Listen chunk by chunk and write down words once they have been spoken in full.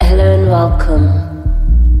welcome.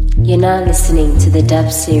 You're now listening to the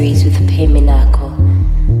dub series with Peminako.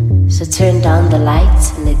 So turn down the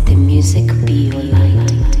lights and let the music be your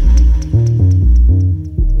light.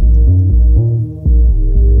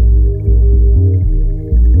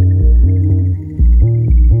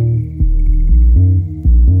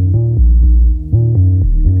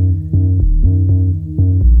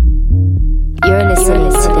 You're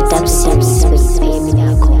listening to the dub series with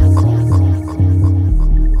Peminako.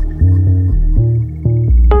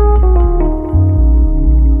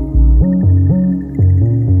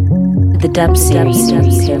 The dub series with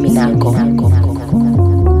Peminako.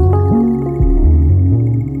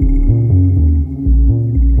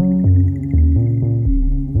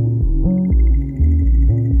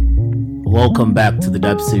 Welcome back to the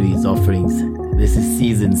dub series offerings. This is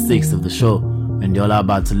season 6 of the show, and you're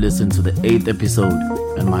about to listen to the 8th episode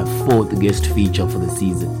and my 4th guest feature for the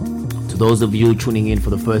season. To those of you tuning in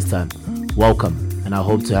for the first time, welcome, and I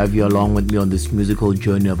hope to have you along with me on this musical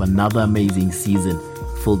journey of another amazing season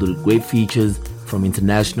filled with great features from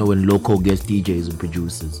international and local guest DJs and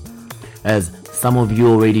producers. As some of you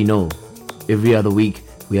already know, every other week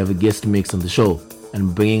we have a guest mix on the show,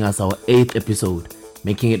 and bringing us our 8th episode,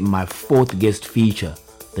 making it my 4th guest feature,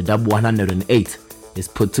 the Dub 108 is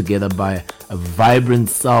put together by a vibrant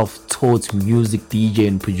self-taught music DJ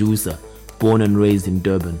and producer born and raised in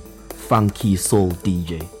Durban, FunkySoul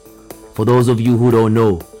Dj. For those of you who don't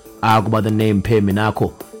know, I go by the name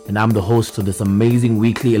Peminako, and I'm the host of this amazing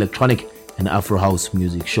weekly electronic and Afro house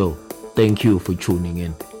music show. Thank you for tuning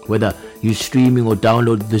in. Whether you're streaming or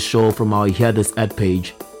download the show from our Hear This ad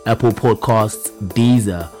page, Apple Podcasts,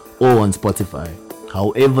 Deezer, or on Spotify,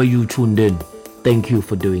 however you tuned in, thank you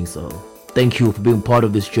for doing so. Thank you for being part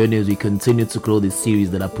of this journey as we continue to grow this series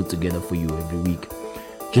that I put together for you every week.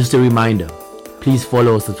 Just a reminder, please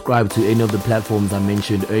follow or subscribe to any of the platforms I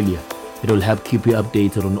mentioned earlier. It will help keep you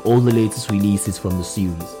updated on all the latest releases from the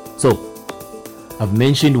series. So, I've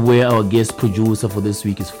mentioned where our guest producer for this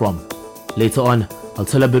week is from. Later on, I'll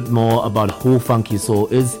tell a bit more about who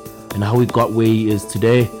FunkySoul is and how he got where he is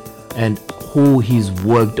today and who he's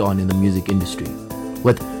worked on in the music industry.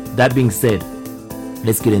 With that being said,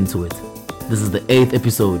 let's get into it. This is the 8th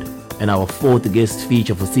episode and our 4th guest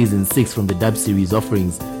feature for season 6 from the dub series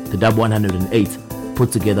offerings, the Dub 108,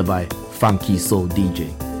 put together by FunkySoul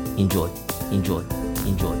DJ. Enjoy, enjoy,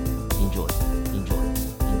 enjoy, enjoy, enjoy,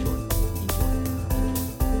 enjoy, enjoy, enjoy.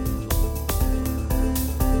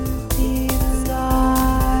 These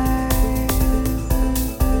stars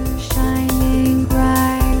shining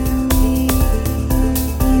bright for me.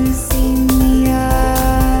 You see me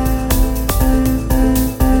up,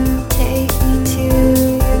 take me to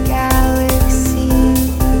your galaxy.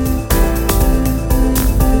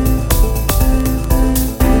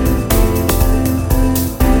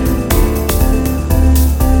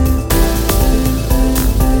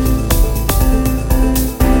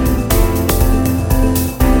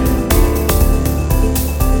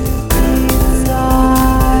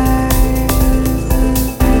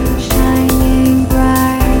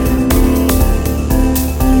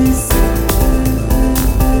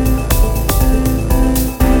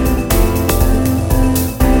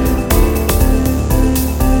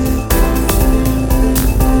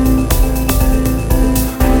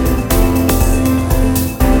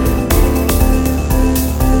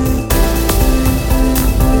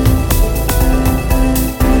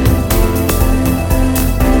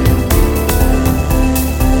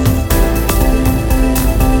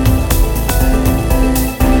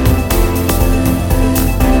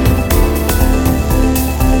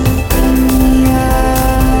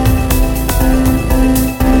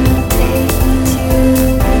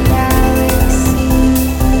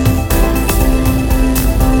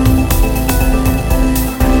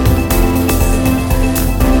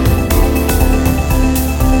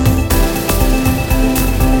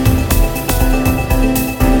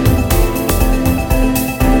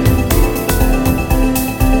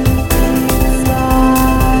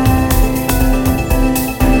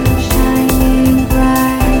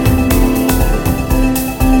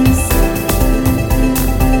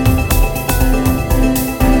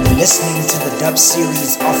 Listening to the dub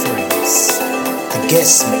series offerings, the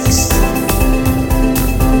guest mix.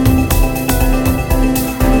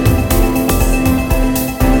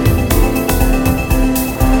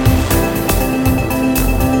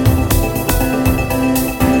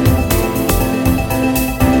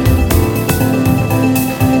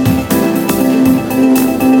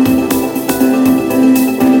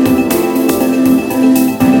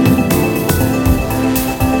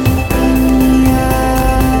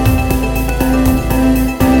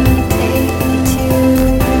 Take me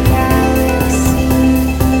to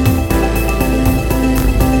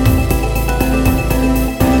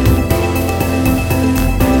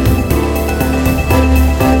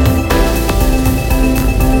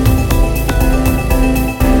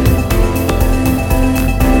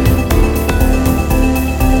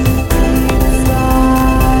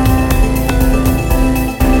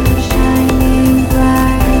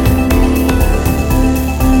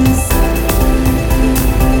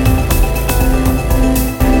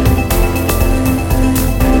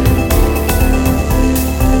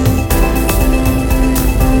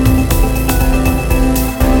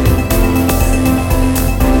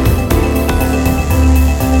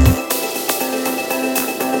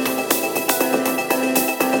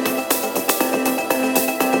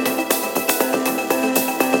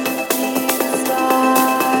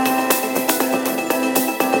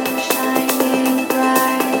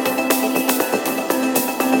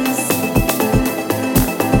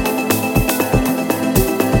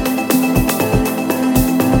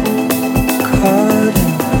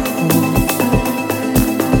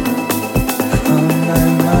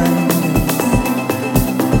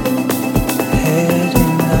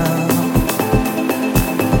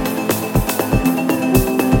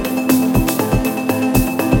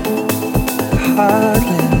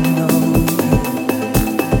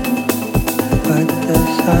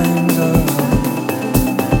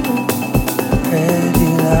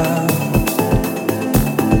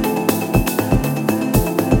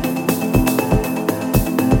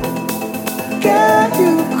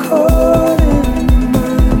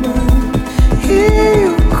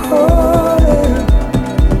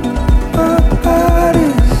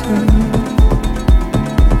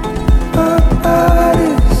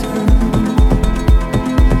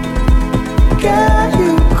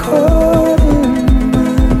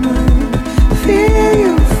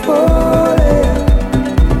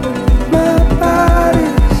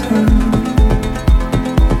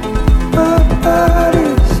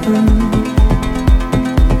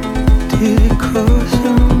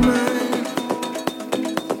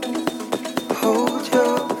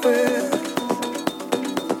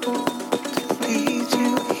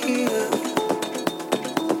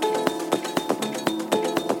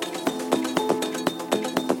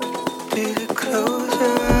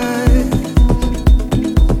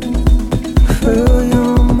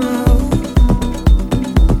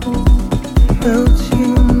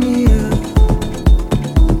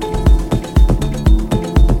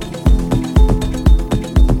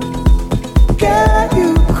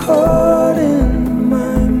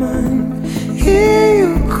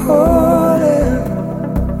caught in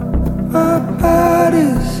my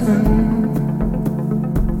partisan,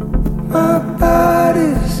 my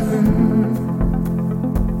partisan.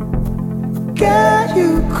 Got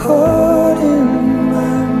you caught in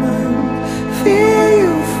my mind, feel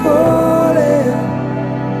you falling,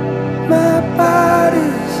 my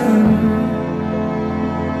partisan,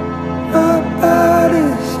 my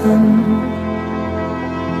partisan,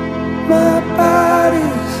 my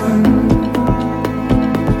partisan.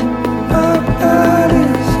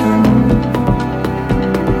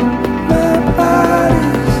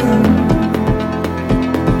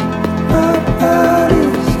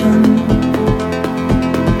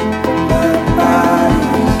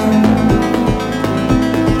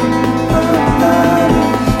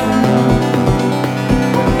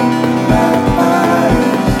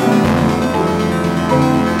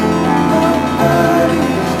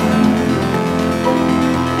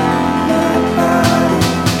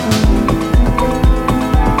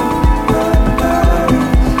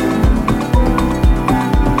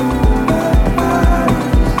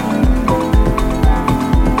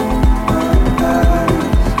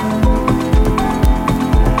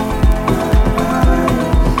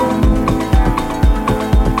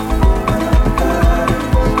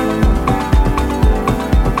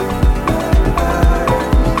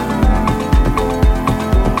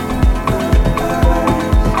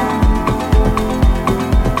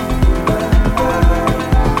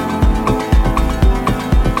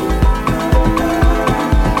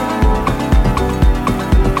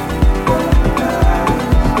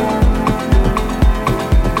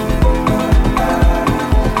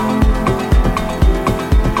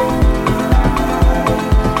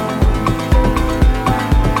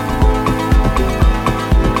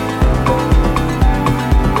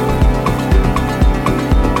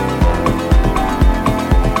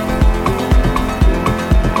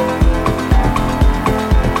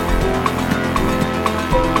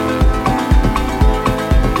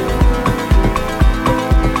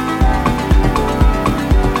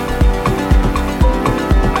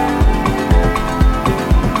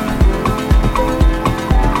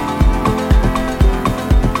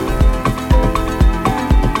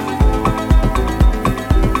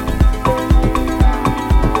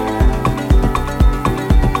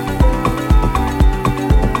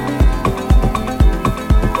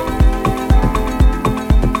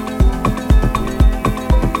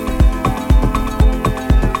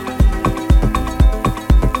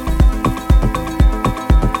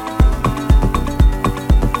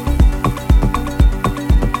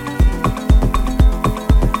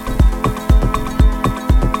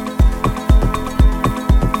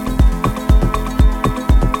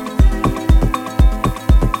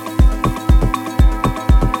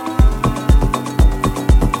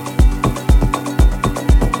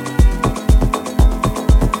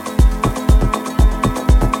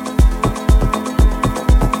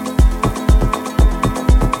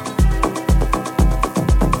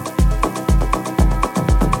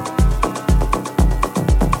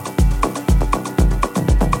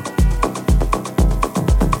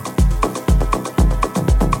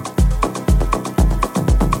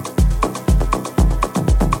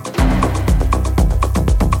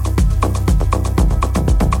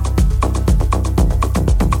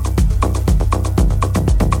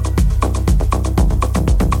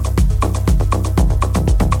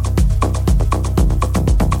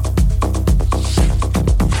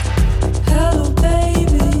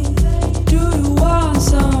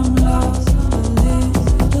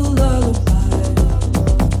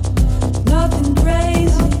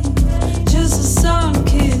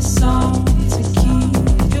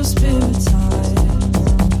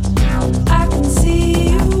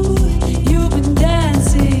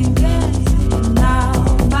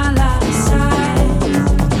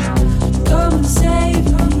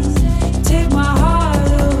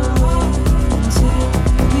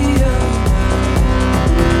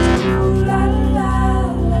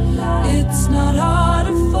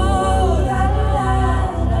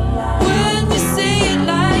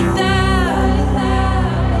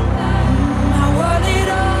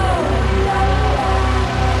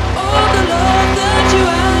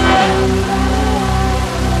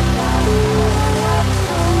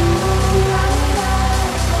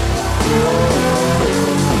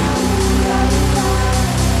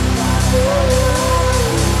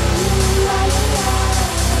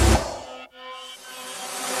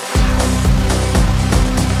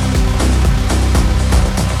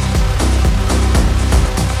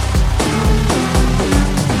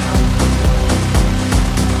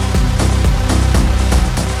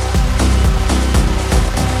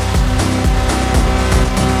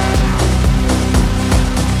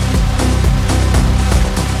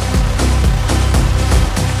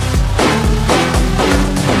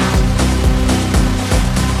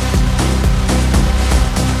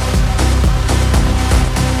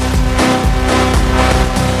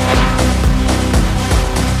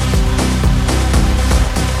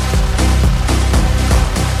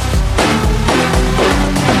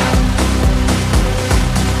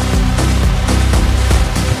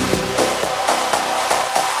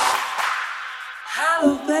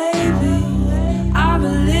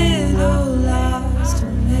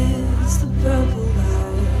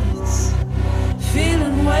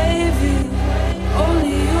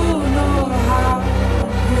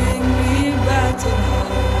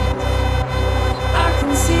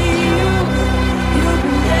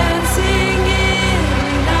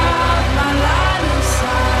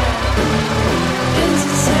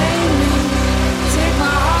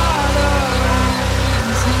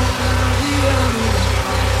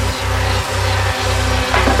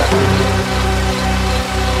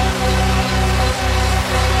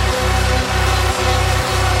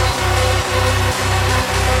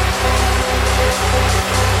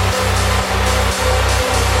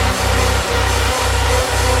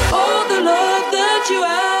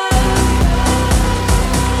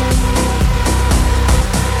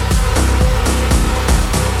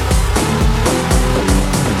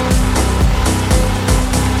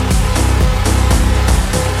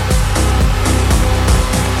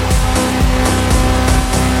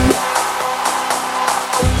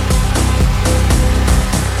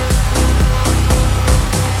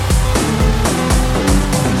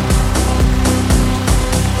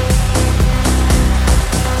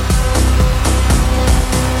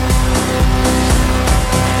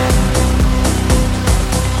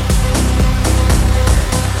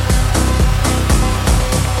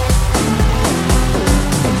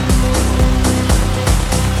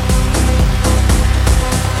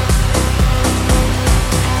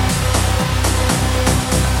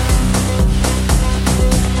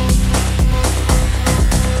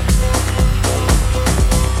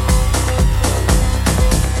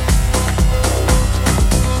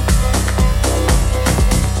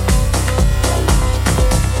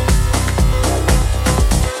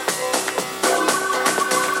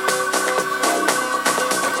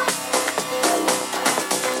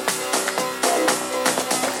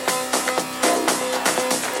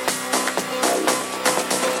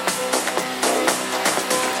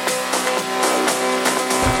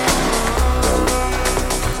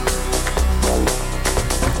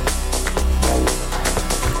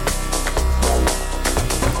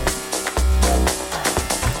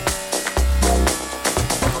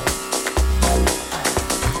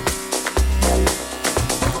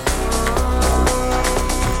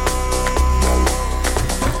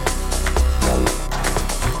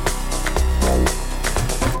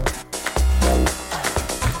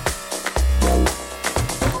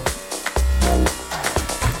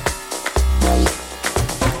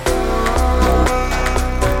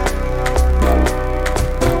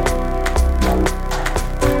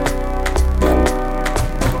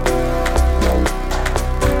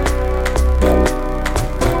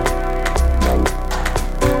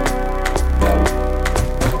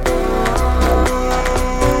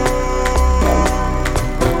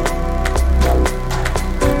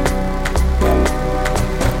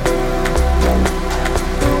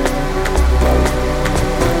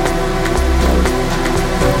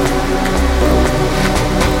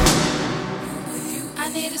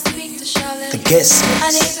 guest I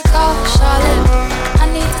mix. need to call Charlotte. I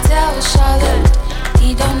need to tell Charlotte.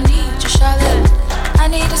 He don't need you, Charlotte. I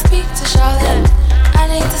need to speak to Charlotte. I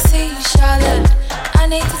need to see Charlotte. I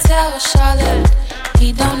need to tell Charlotte.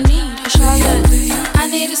 He don't need you, Charlotte. I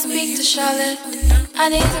need to speak to Charlotte. I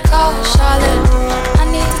need to call Charlotte. I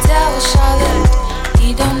need to tell Charlotte.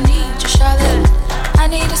 He don't need you, Charlotte. I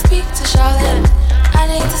need to speak to Charlotte. I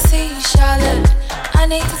need to see Charlotte. I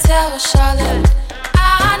need to tell Charlotte.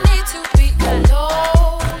 I need to be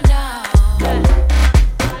alone now.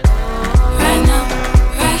 Right now,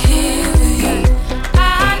 right here with you.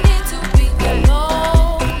 I need to be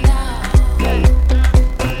alone now.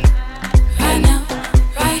 Right now,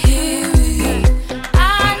 right here with you. I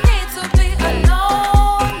need to be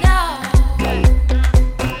alone now.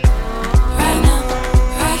 Right now,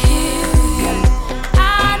 right here with you.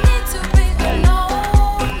 I need to be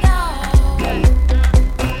alone now.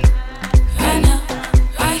 Right now,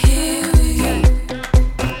 right here with you.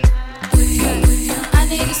 I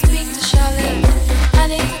need to speak to Charlotte. I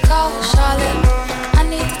need to call Charlotte. I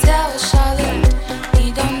need to tell Charlotte.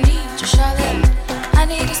 He don't need you, Charlotte. I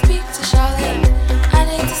need to speak to Charlotte. I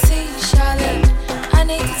need to see Charlotte. I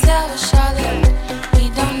need to tell Charlotte. He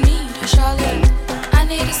don't need you, Charlotte. I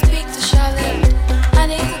need to speak to Charlotte. I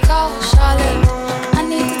need to call Charlotte. I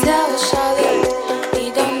need to tell Charlotte.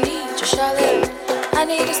 He don't need you, Charlotte. I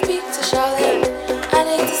need to speak to Charlotte. I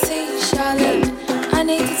need to see Charlotte. I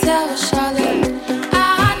need to tell Charlotte.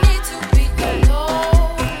 I need to be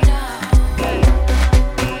alone now.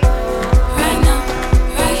 Right now,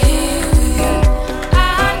 right here with you.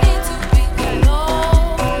 I need to be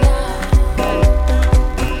alone now.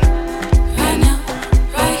 Right now,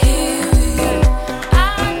 right here with you. I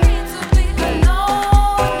need to be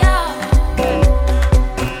alone now.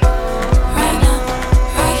 Right now,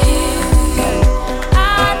 right here with you.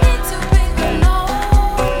 I need to be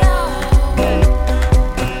alone now.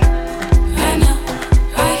 Right now,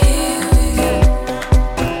 right here with you.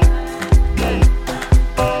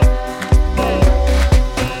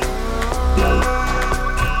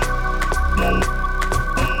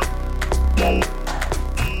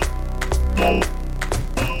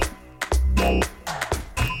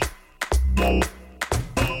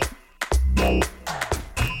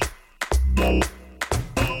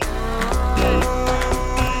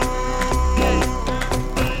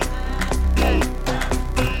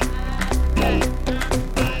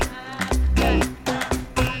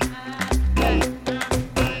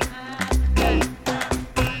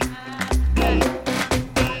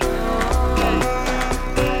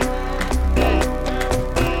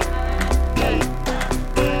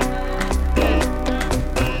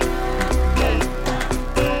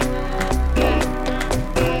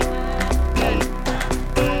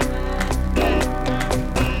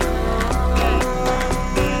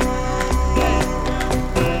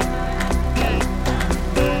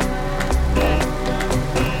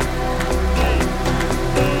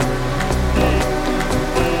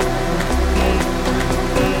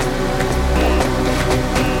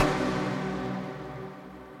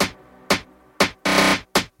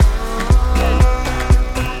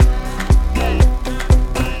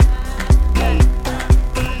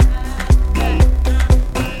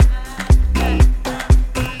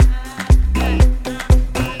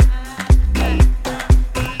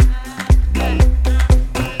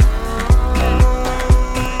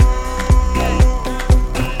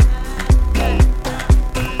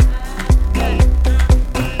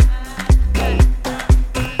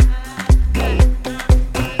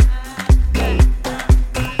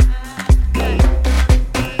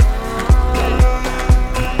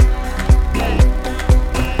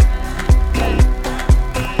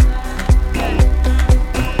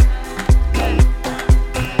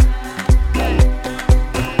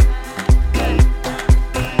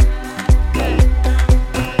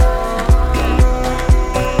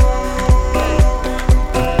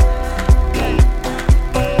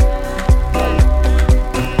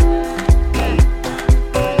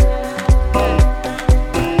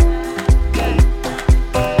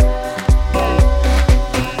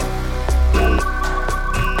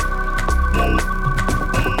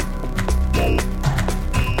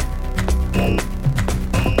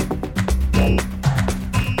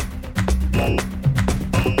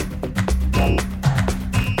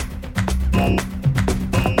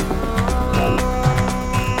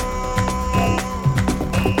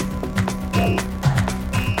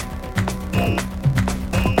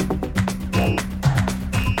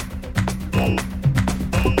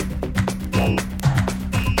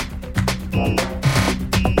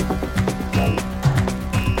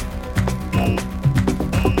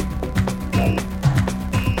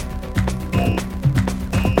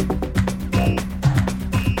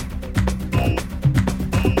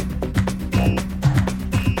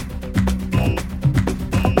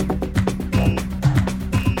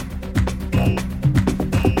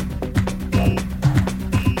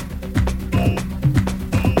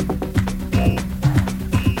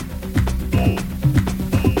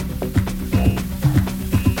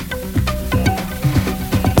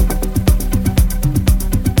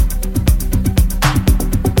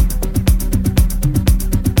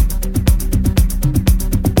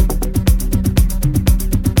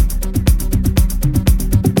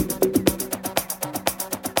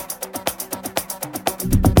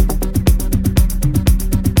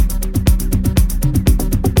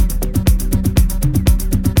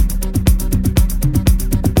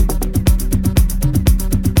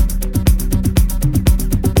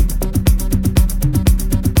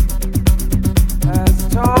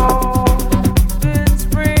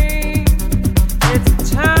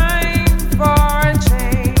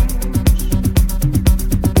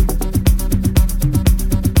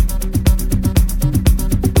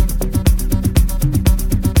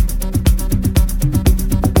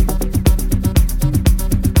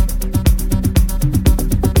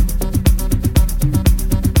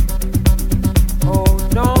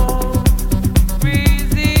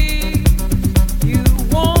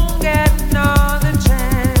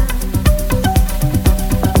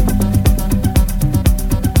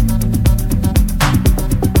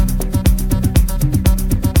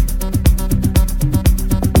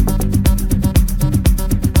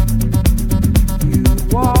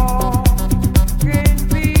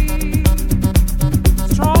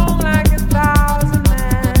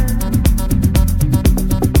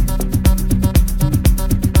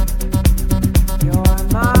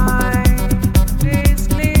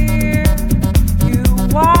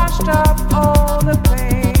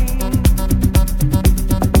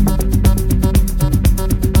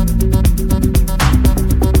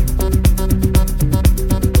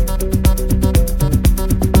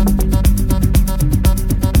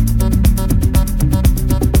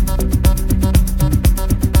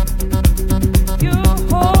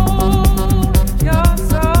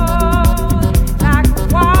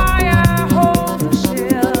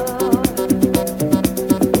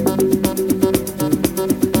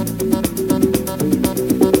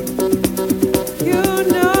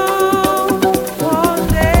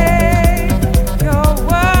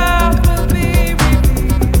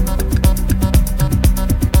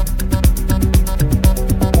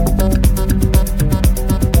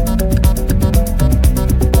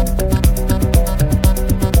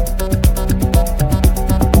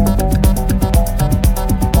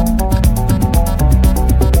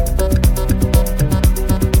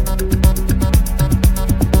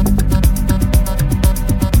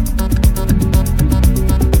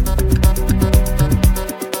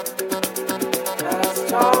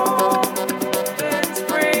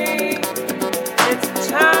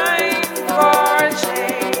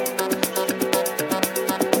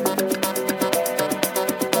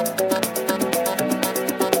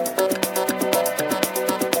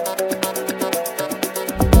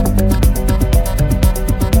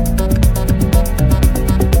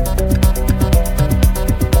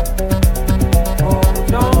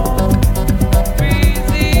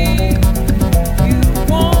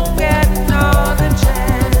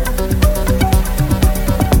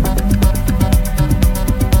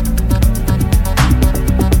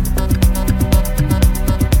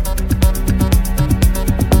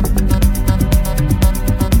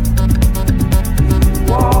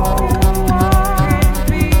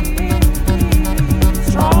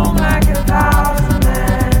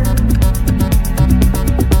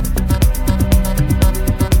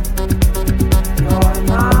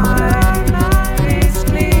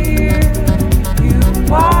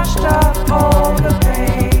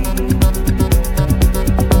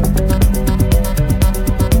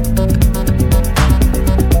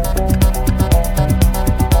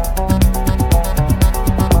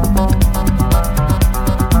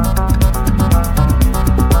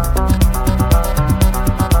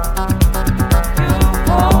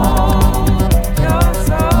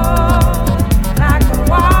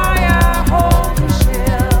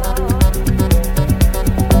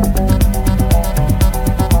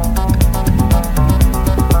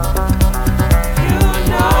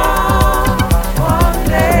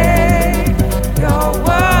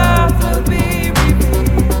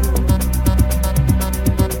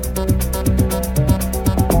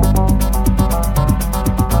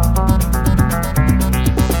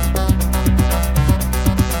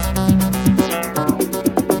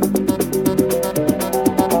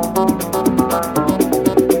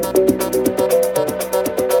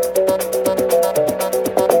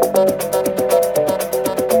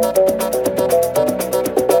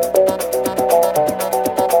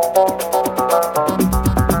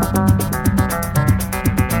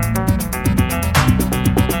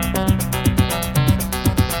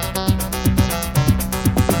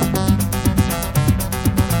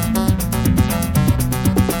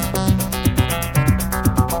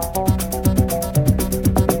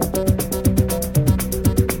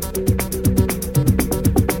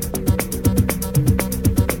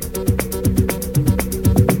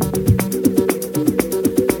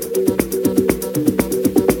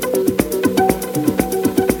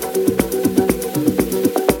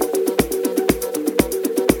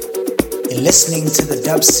 listening to the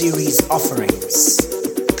dub series offerings,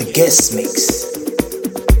 the guest mix.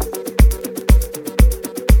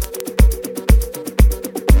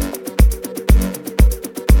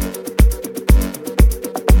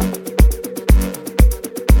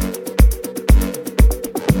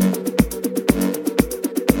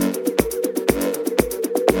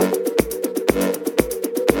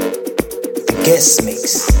 Guest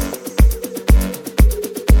mix.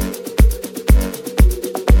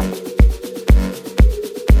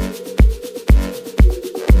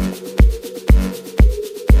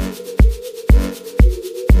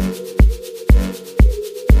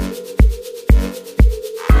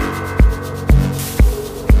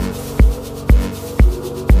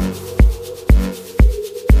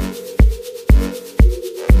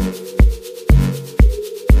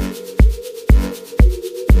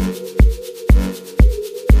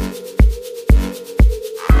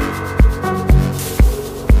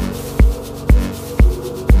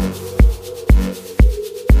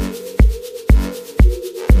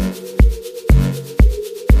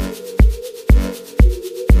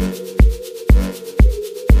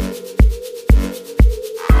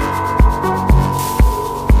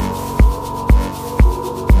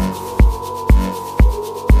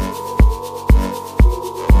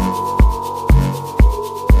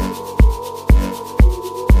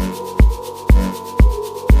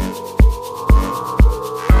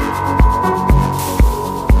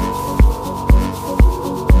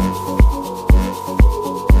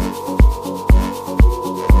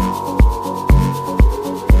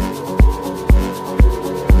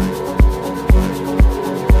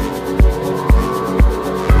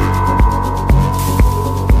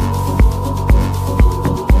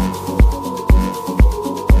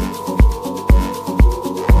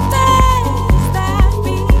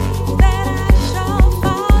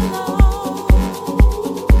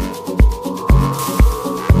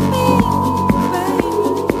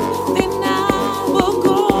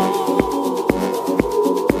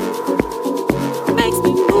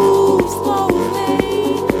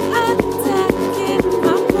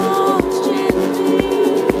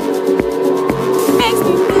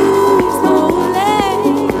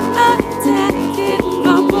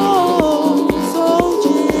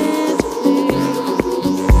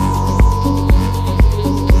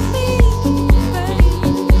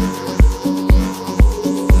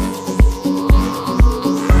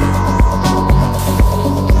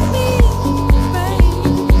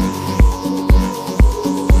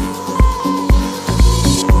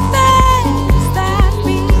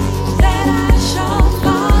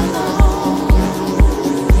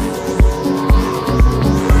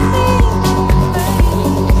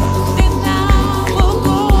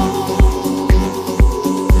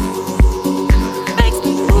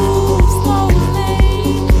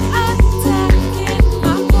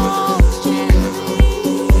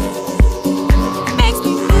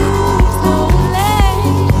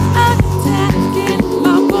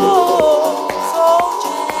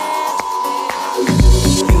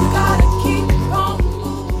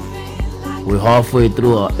 Halfway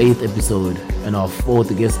through our 8th episode and our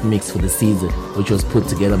 4th guest mix for the season, which was put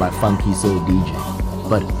together by FunkySoul DJ.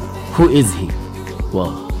 But who is he?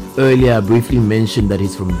 Well, earlier I briefly mentioned that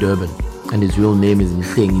he's from Durban and his real name is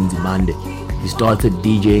Mhleng Ndimande. He started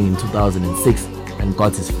DJing in 2006 and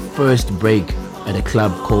got his first break at a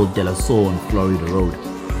club called De La Soul on Florida Road.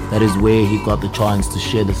 That is where he got the chance to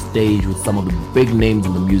share the stage with some of the big names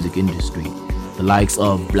in the music industry, the likes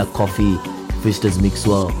of Black Coffee, Vistas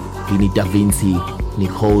Mixwell, Vinny Da Vinci,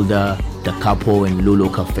 Nick Holder, Da Capo and Lulu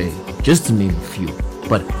Cafe, just to name a few.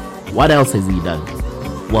 But what else has he done?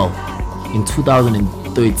 Well, in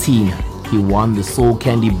 2013, he won the Soul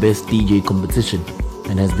Candy Best DJ competition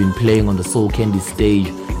and has been playing on the Soul Candy stage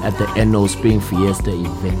at the NO Spring Fiesta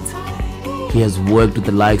event. He has worked with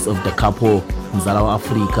the likes of Da Capo, Mzala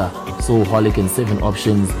Africa, Soulholic and 7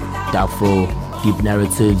 Options, Dafro, Deep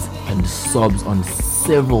Narratives and Sobs on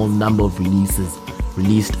several number of releases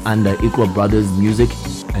released under Equal Brothers Music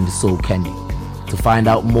and Soul Candy. To find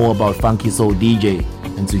out more about FunkySoul DJ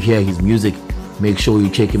and to hear his music, make sure you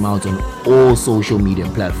check him out on all social media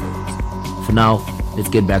platforms. For now, let's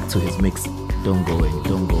get back to his mix. Don't go in,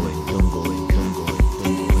 don't go in, don't go in.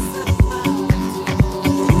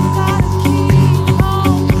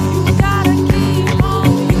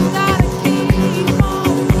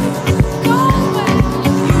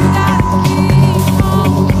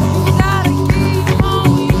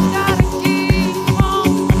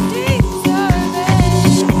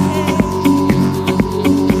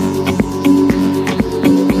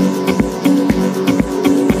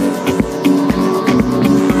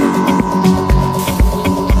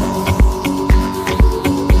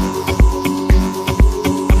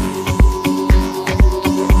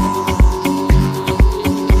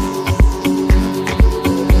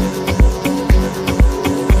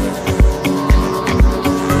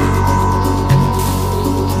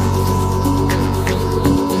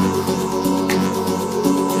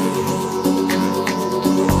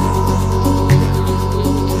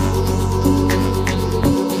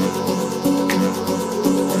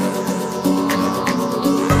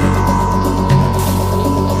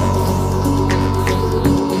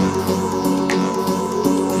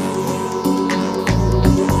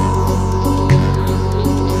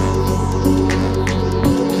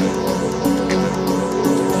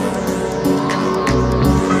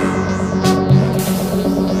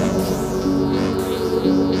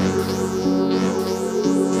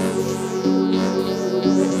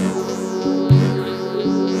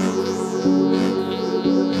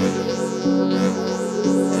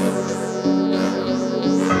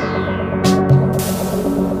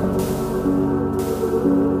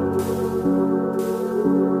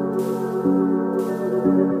 You're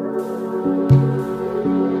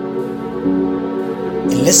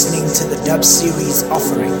listening to the dub series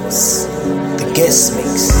offerings, the guest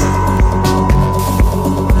mix.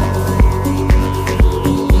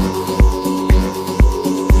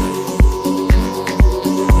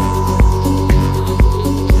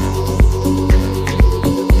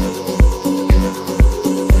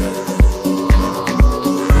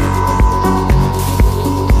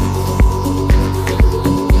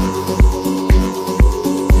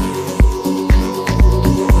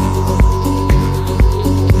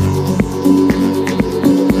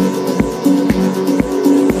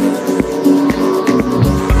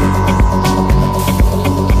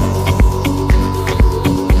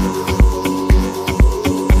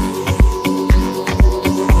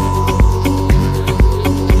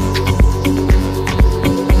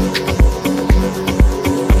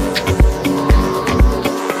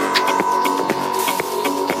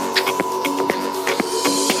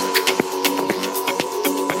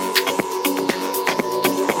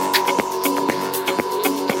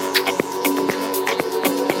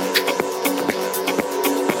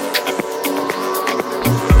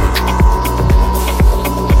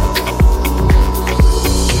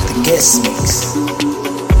 Guest mix.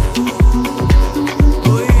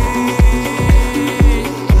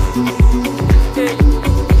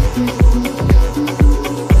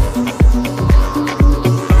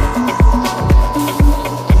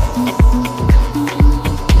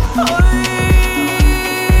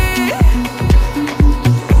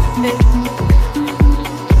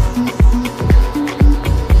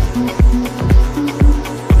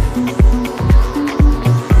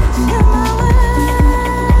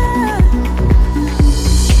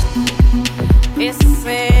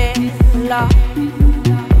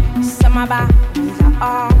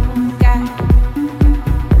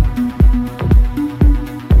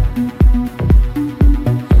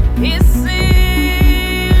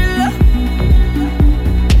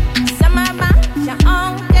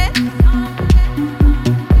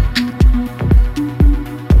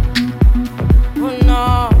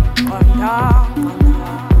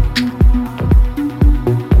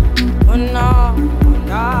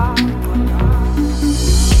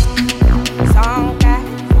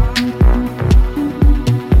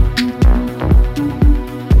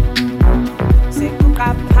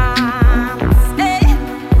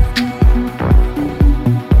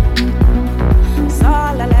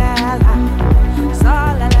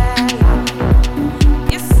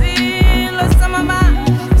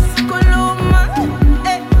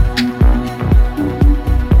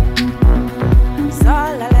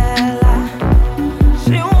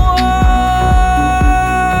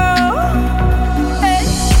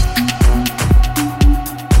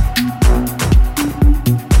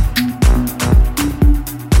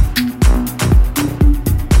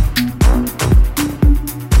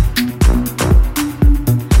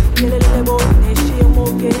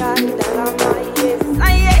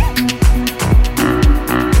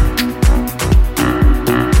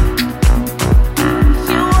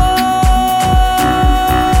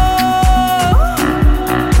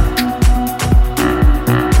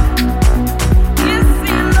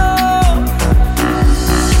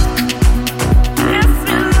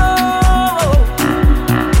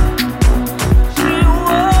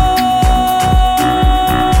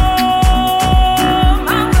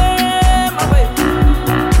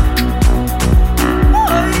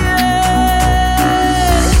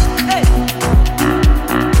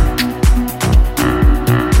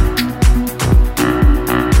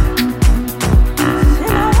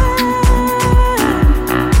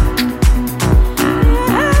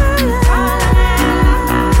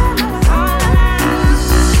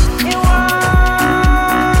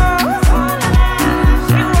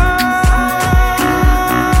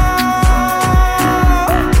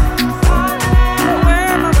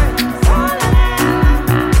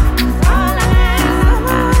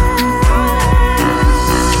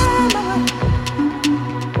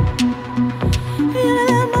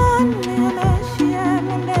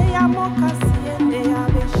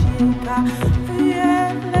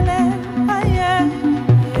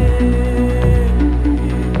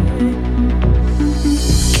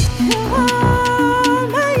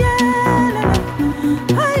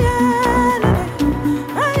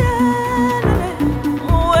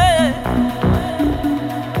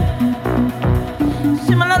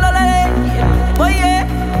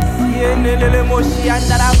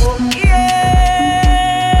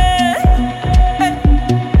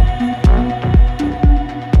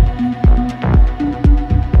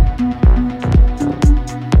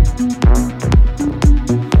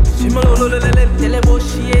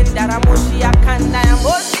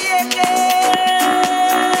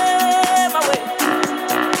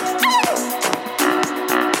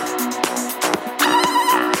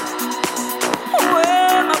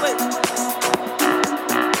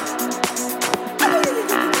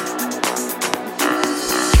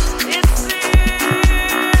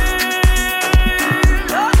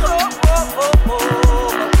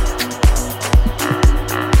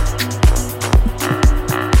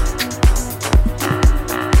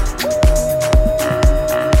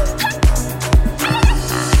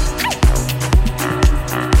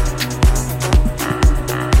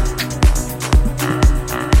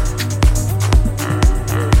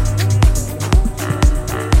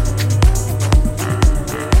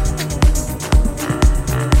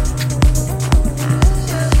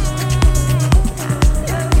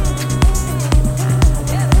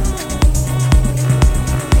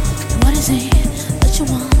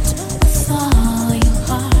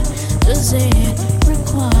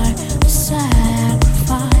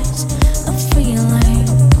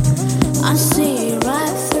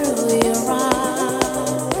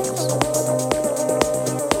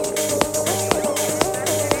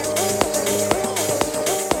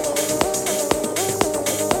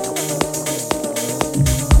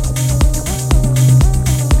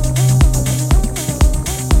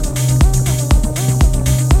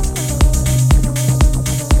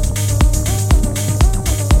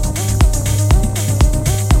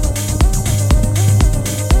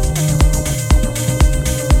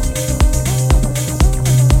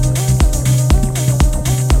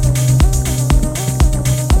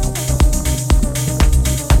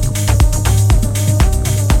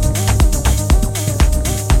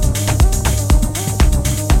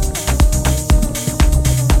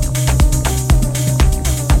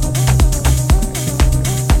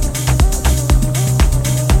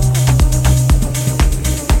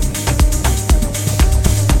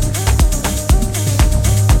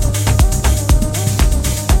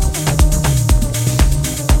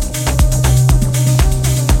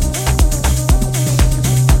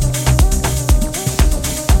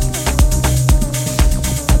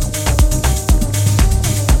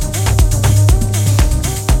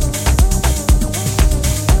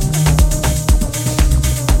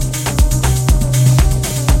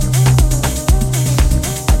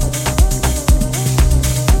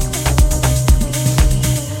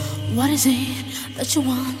 What is it that you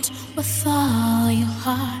want with all your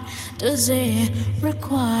heart? Does it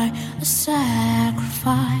require a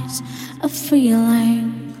sacrifice, a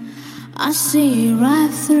feeling? I see right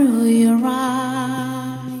through your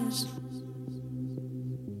eyes.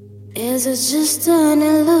 Is it just an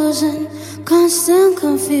illusion? Constant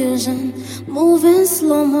confusion, moving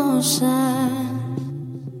slow motion.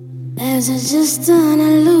 Is it just an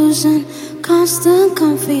illusion? Constant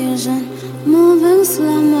confusion, moving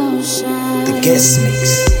slow motion. The guest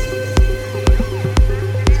mix.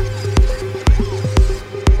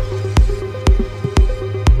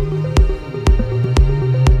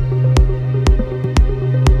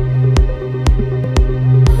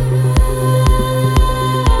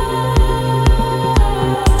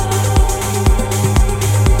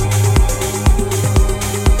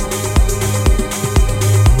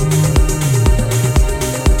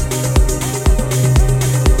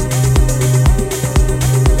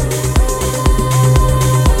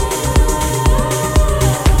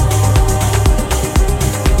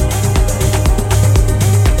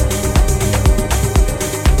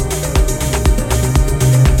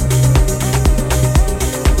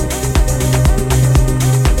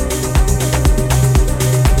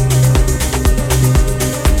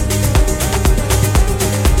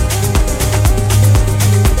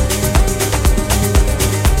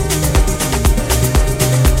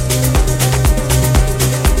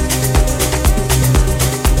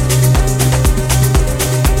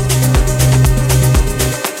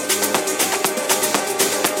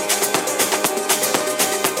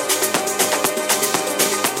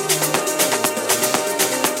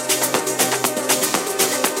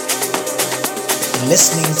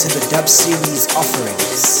 Listening to the dub series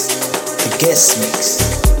offerings, the guest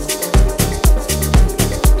mix.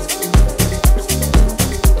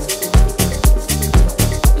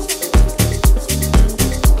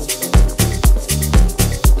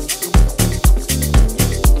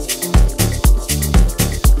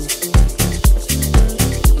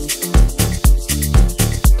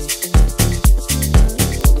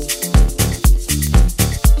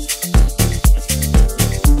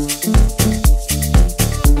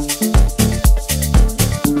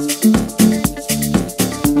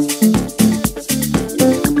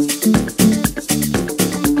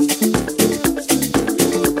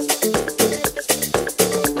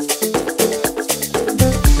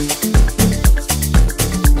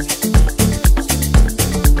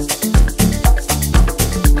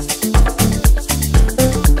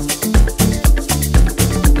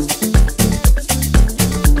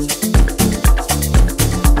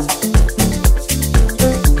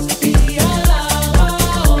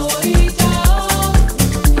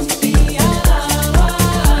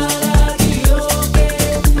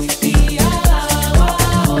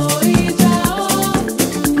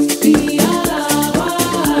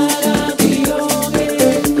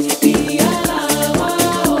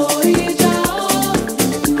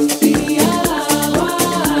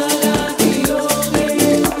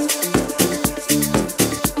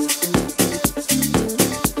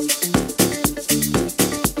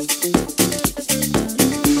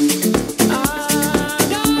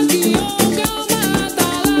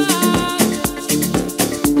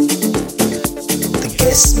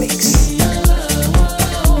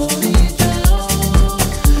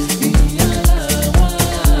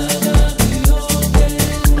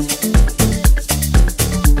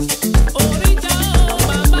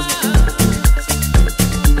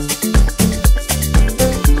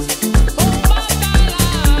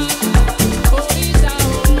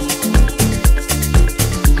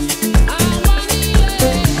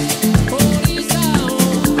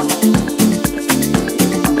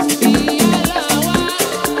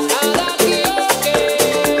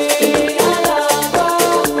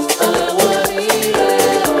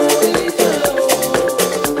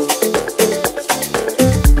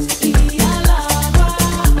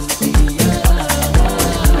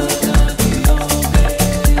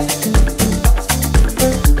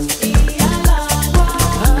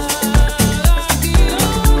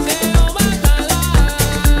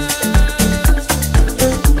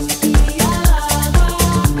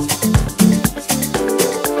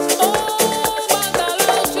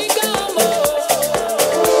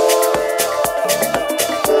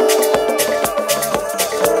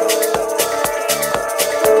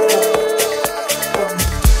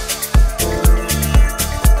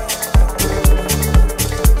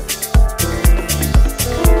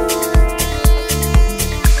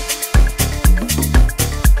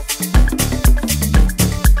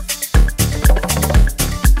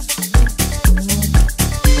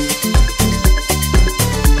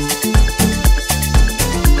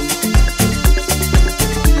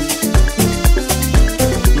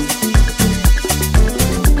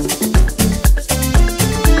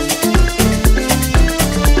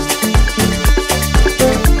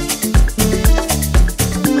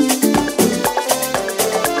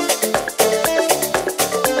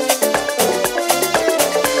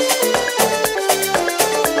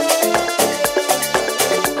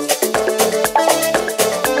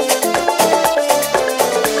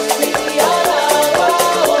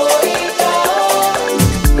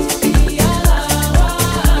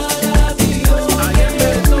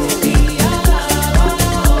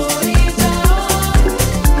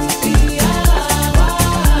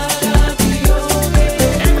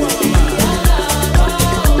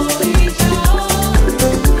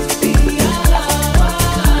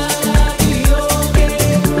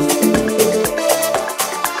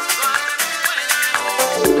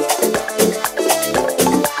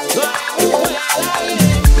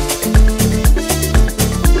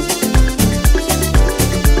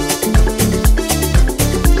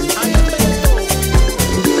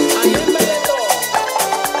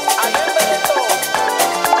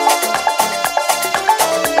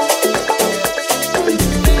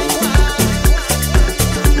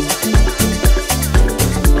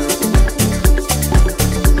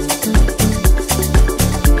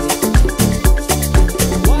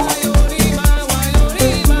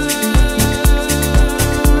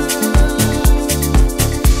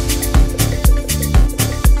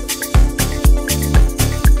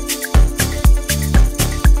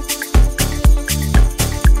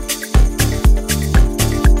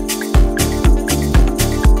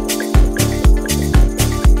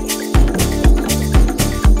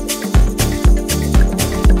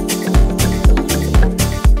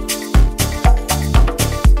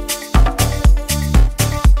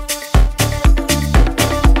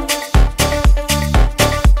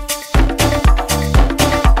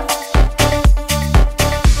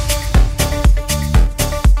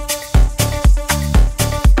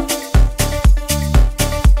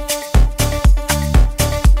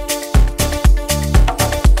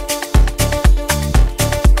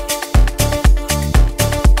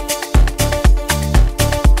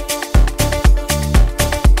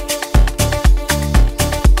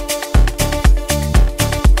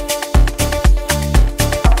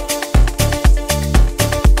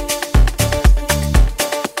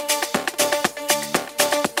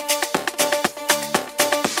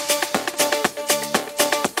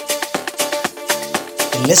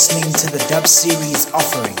 listening to the dub series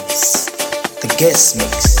offerings, the guest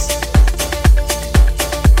mix.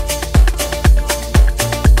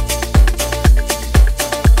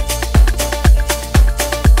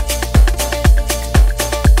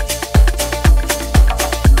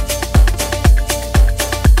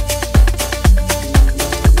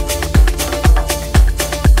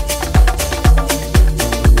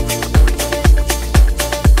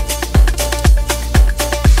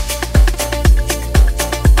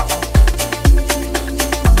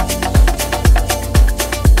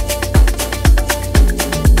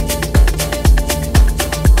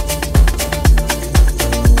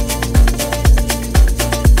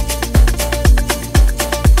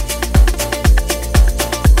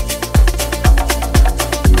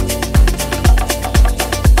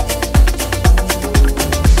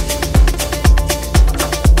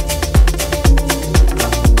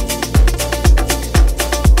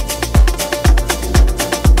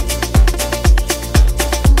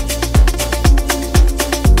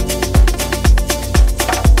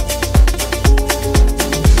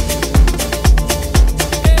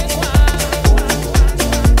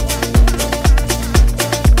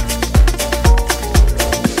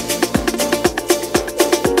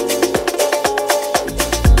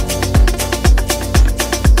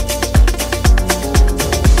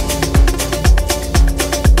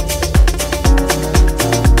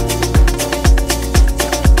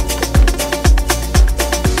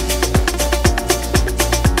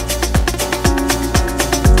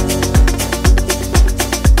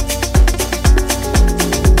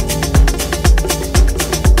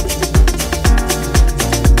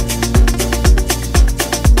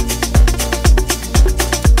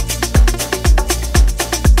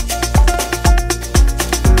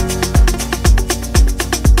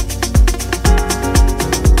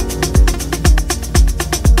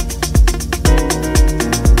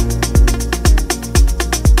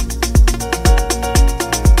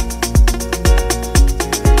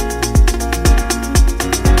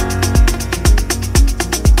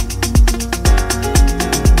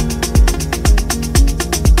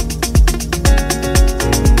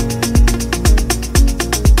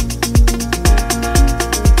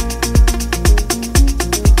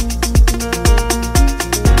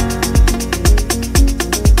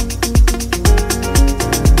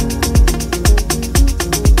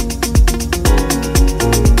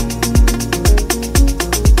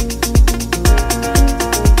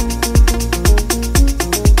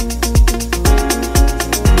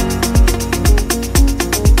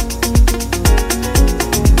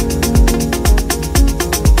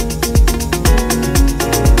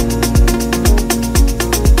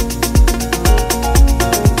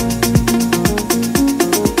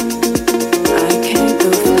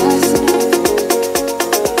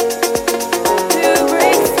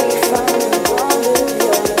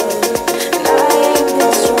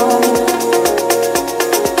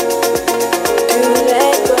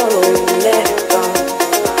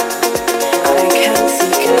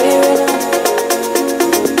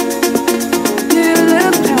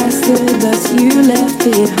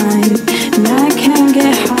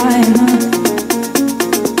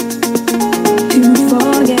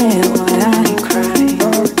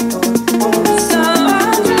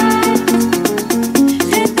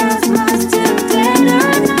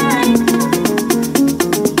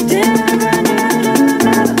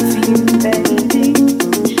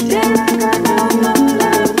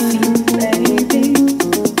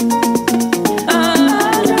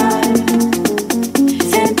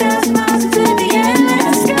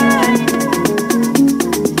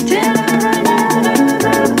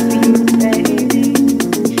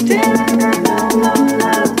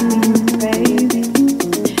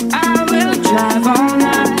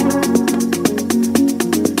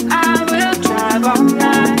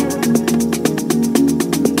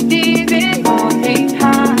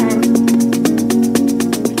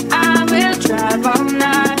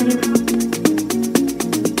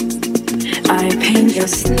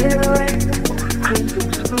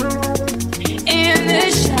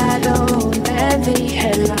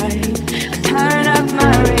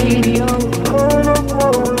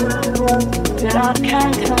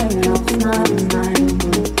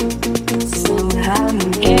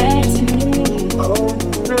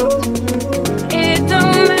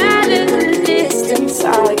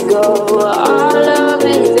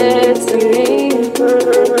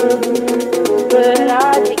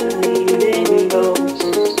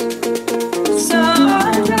 So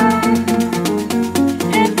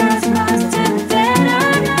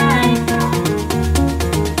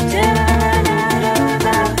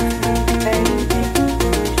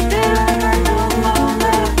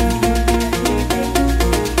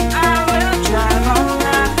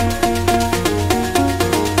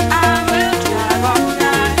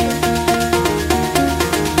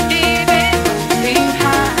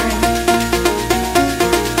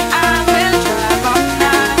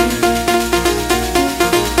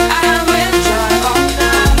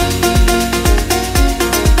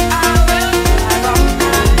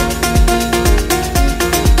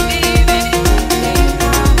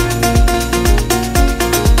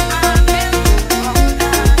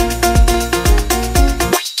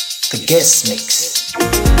the guest mix.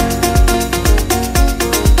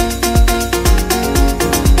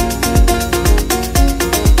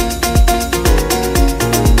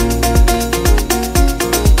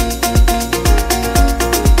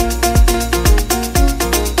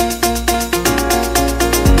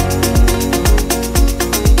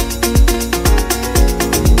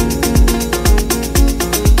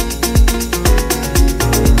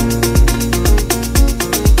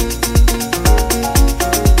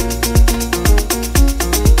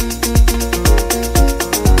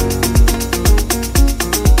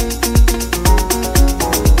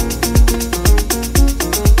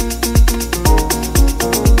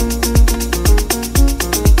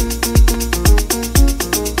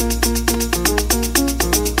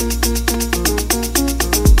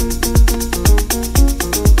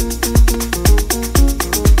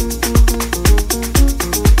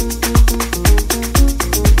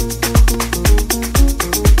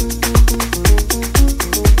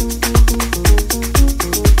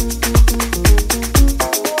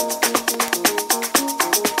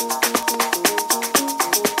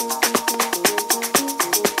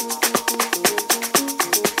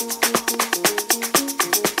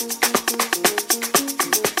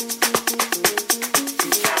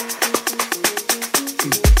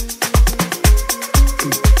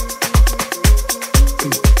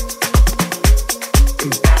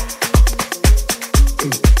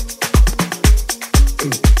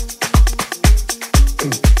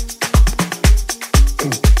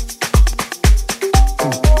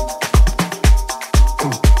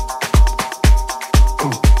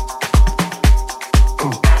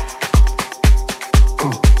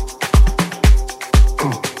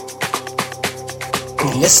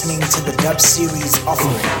 Listening to the dub series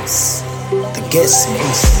offerings, the guest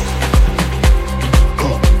mix.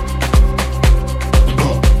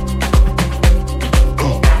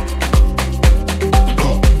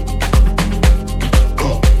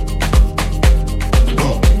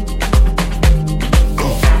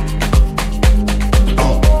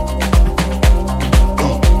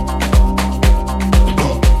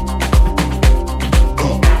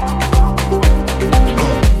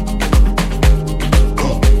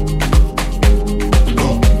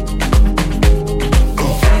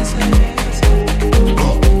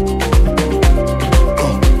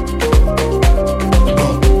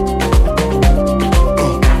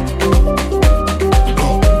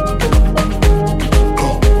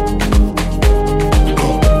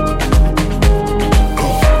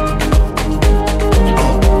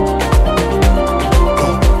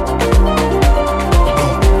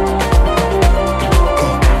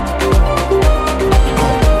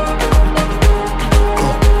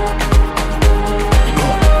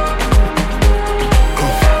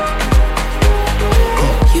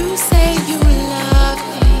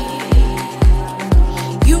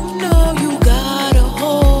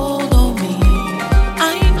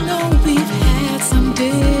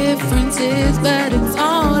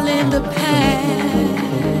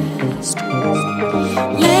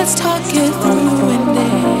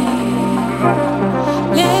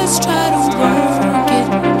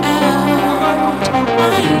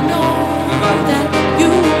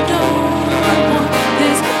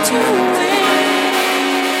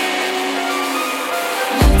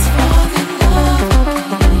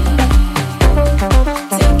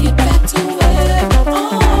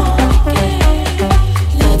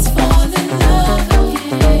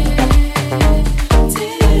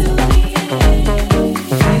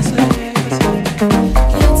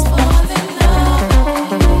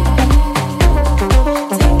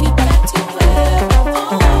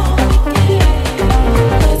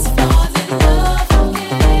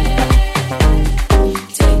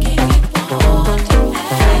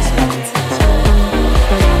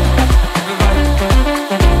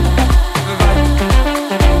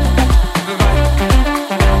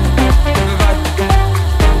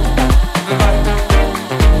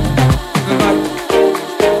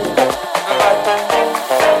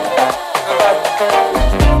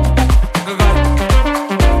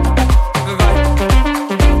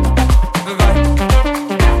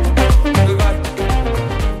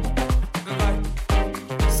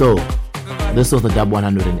 So, this was the Dub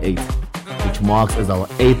 108, which marks as our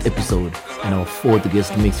 8th episode and our 4th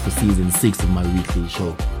guest mix for season 6 of my weekly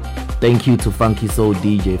show. Thank you to FunkySoul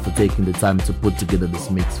DJ for taking the time to put together this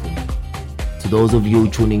mix for me. To those of you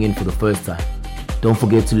tuning in for the first time, don't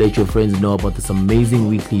forget to let your friends know about this amazing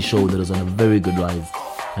weekly show that is on a very good rise,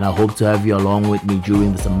 and I hope to have you along with me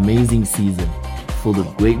during this amazing season full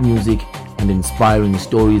of great music and inspiring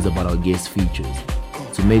stories about our guest features.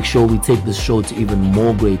 To make sure we take this show to even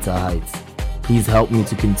more greater heights, Please help me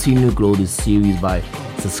to continue to grow this series by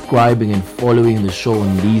subscribing and following the show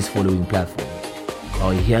on these following platforms.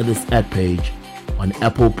 Our Hear This ad page on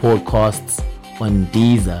Apple Podcasts, on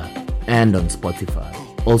Deezer, and on Spotify.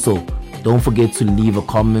 Also, don't forget to leave a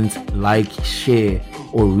comment, like, share,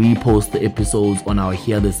 or repost the episodes on our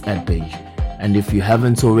Hear This ad page. And if you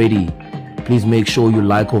haven't already, please make sure you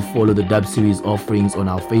like or follow the Dub Series offerings on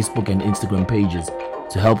our Facebook and Instagram pages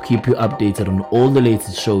to help keep you updated on all the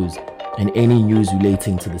latest shows and any news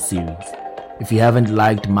relating to the series. If you haven't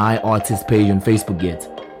liked my artist page on Facebook yet,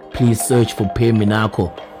 please search for Pay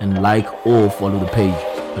Minako and like or follow the page.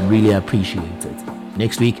 I'd really appreciate it.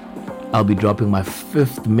 Next week, I'll be dropping my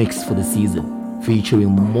 5th mix for the season, featuring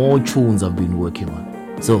more tunes I've been working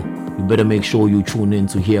on. So, you better make sure you tune in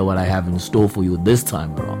to hear what I have in store for you this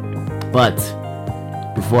time around. But,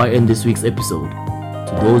 before I end this week's episode,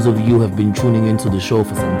 to those of you who have been tuning into the show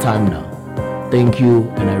for some time now, thank you,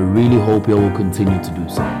 and I really hope you will continue to do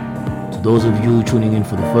so. To those of you tuning in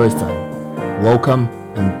for the first time, welcome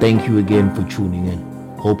and thank you again for tuning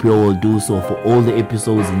in. Hope you all will do so for all the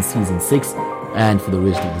episodes in season 6 and for the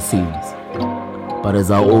rest of the series. But as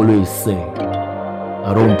I always say,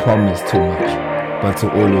 I don't promise too much, but to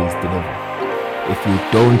always deliver. If you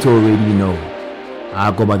don't already know, I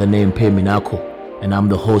go by the name Pay Minako, and I'm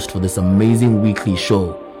the host for this amazing weekly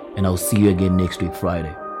show, and I'll see you again next week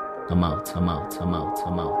Friday. I'm out.